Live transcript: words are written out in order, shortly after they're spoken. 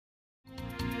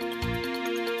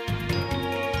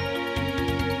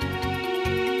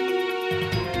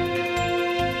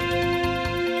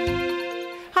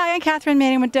Catherine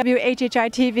Manning with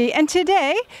WHHI-TV, and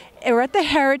today we're at the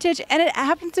Heritage, and it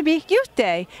happens to be Youth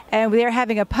Day, and they're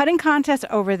having a putting contest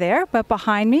over there, but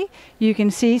behind me you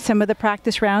can see some of the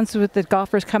practice rounds with the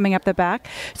golfers coming up the back.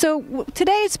 So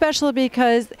today is special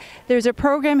because there's a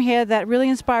program here that really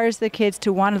inspires the kids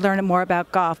to want to learn more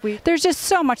about golf. There's just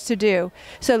so much to do,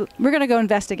 so we're going to go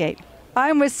investigate.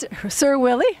 I'm with Sir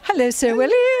Willie. Hello, Sir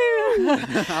Willie.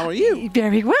 How are you?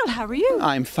 Very well. How are you?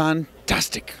 I'm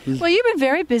fantastic. Well, you've been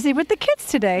very busy with the kids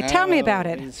today. Tell me about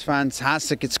it. It's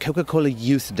fantastic. It's Coca-Cola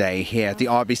Youth Day here at the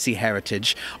RBC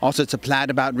Heritage. Also, it's a Plaid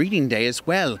About Reading Day as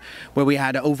well, where we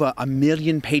had over 1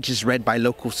 million pages read by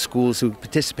local schools who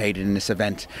participated in this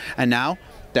event. And now,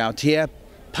 they're out here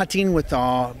putting with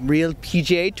our real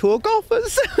PGA Tour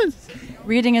golfers.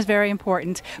 Reading is very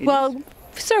important.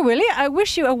 Sir Willie, I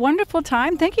wish you a wonderful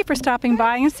time. Thank you for stopping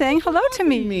by and saying hello to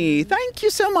me. Thank you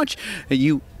so much.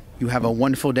 You have a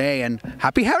wonderful day and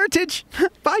happy Heritage.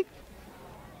 Bye.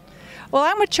 Well,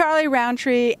 I'm with Charlie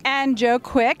Roundtree and Joe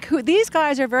Quick. These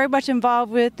guys are very much involved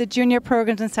with the junior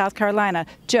programs in South Carolina.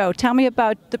 Joe, tell me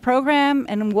about the program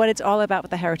and what it's all about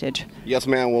with the Heritage. Yes,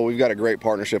 ma'am. Well, we've got a great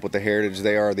partnership with the Heritage.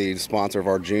 They are the sponsor of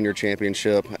our junior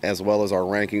championship as well as our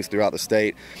rankings throughout the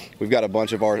state. We've got a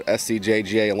bunch of our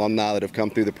SCJGA alumni that have come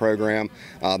through the program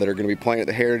that are going to be playing at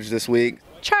the Heritage this week.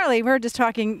 Charlie, we're just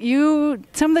talking.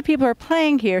 Some of the people who are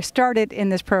playing here started in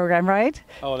this program, right?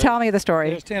 Tell me the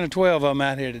story. There's 10 or 12 of them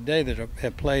out here today that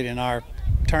have played in our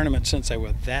tournament since they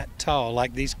were that tall,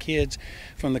 like these kids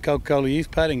from the Coca-Cola Youth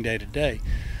Putting Day today.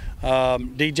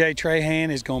 DJ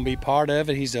Trahan is going to be part of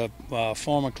it. He's a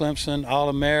former Clemson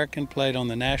All-American, played on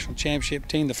the national championship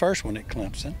team, the first one at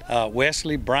Clemson.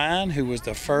 Wesley Bryan, who was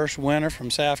the first winner from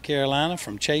South Carolina,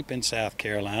 from Chapin, South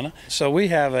Carolina. So we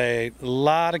have a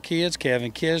lot of kids.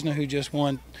 Kevin Kisner, who just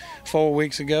won 4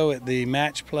 weeks ago at the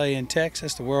match play in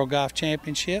Texas, the World Golf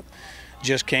Championship.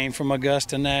 Just came from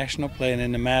Augusta National, playing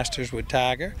in the Masters with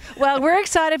Tiger. Well, we're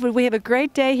excited. We have a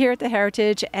great day here at the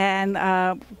Heritage,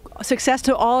 and success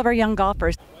to all of our young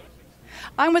golfers.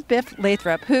 I'm with Biff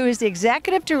Lathrop, who is the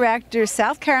Executive Director,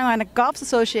 South Carolina Golf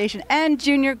Association and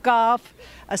Junior Golf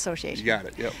Association. You got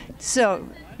it, yep. So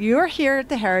you're here at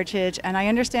the Heritage, and I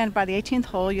understand by the 18th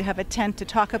hole you have a tent to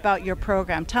talk about your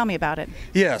program. Tell me about it.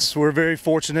 Yes, we're very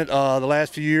fortunate. The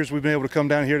last few years we've been able to come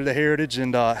down here to the Heritage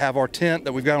and have our tent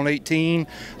that we've got on 18,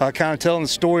 kind of telling the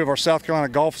story of our South Carolina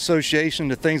Golf Association,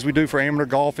 the things we do for amateur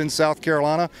golf in South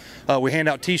Carolina. We hand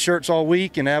out t-shirts all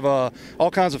week and have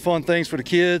all kinds of fun things for the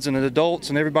kids and the adults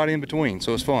and everybody in between,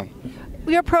 so it's fun.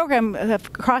 Your program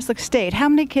across the state, how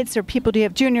many kids or people do you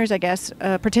have, juniors I guess,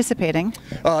 participating?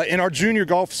 In our Junior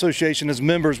Golf Association as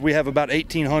members, we have about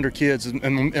 1,800 kids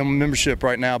in membership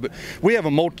right now, but we have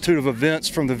a multitude of events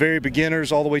from the very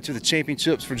beginners all the way to the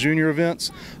championships for junior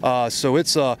events. So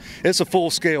it's a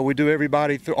full scale. We do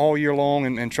everybody all year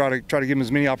long and try to give them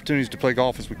as many opportunities to play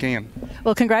golf as we can.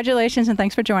 Well, congratulations and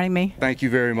thanks for joining me. Thank you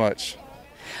very much.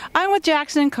 I'm with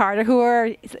Jackson and Carter, who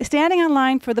are standing in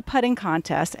line for the putting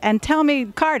contest. And tell me,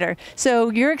 Carter, so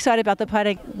you're excited about the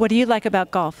putting. What do you like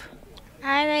about golf?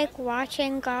 I like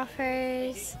watching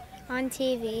golfers on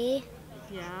TV.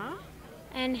 Yeah?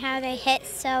 And how they hit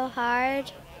so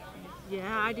hard.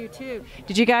 Yeah, I do too.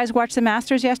 Did you guys watch the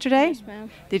Masters yesterday? Yes, ma'am.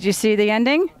 Did you see the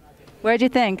ending? Where'd you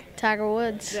think? Tiger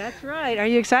Woods. That's right. Are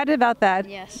you excited about that?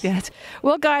 Yes. Yes.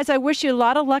 Well, guys, I wish you a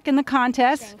lot of luck in the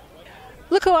contest.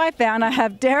 Look who I found. I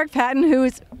have Derek Patton, who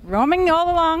is roaming all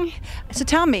along. So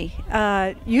tell me,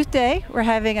 Youth Day, we're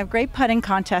having a great putting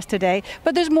contest today,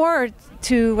 but there's more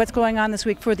to what's going on this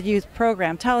week for the youth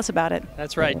program. Tell us about it.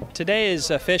 That's right. Today is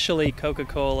officially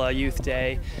Coca-Cola Youth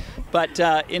Day, but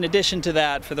in addition to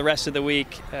that, for the rest of the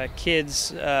week,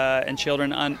 kids and children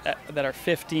that are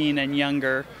 15 and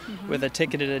younger with a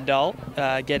ticketed adult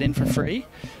get in for free.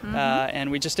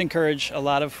 And we just encourage a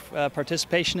lot of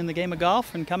participation in the game of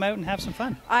golf and come out and have some fun.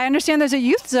 I understand there's a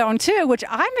youth zone too, which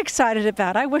I'm excited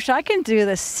about. I wish I can do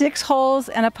the 6 holes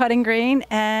and a putting green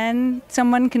and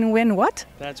someone can win what?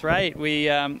 That's right. We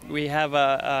have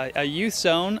a youth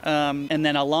zone and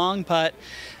then a long putt,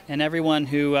 and everyone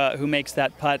who makes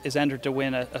that putt is entered to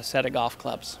win a set of golf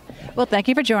clubs. Well, thank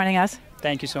you for joining us.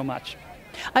 Thank you so much.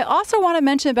 I also want to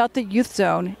mention about the youth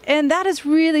zone, and that is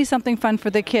really something fun for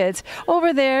the kids.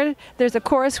 Over there, there's a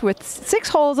course with 6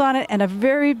 holes on it and a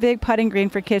very big putting green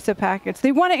for kids to practice.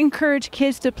 They want to encourage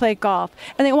kids to play golf,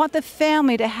 and they want the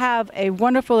family to have a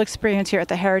wonderful experience here at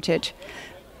the Heritage.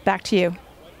 Back to you.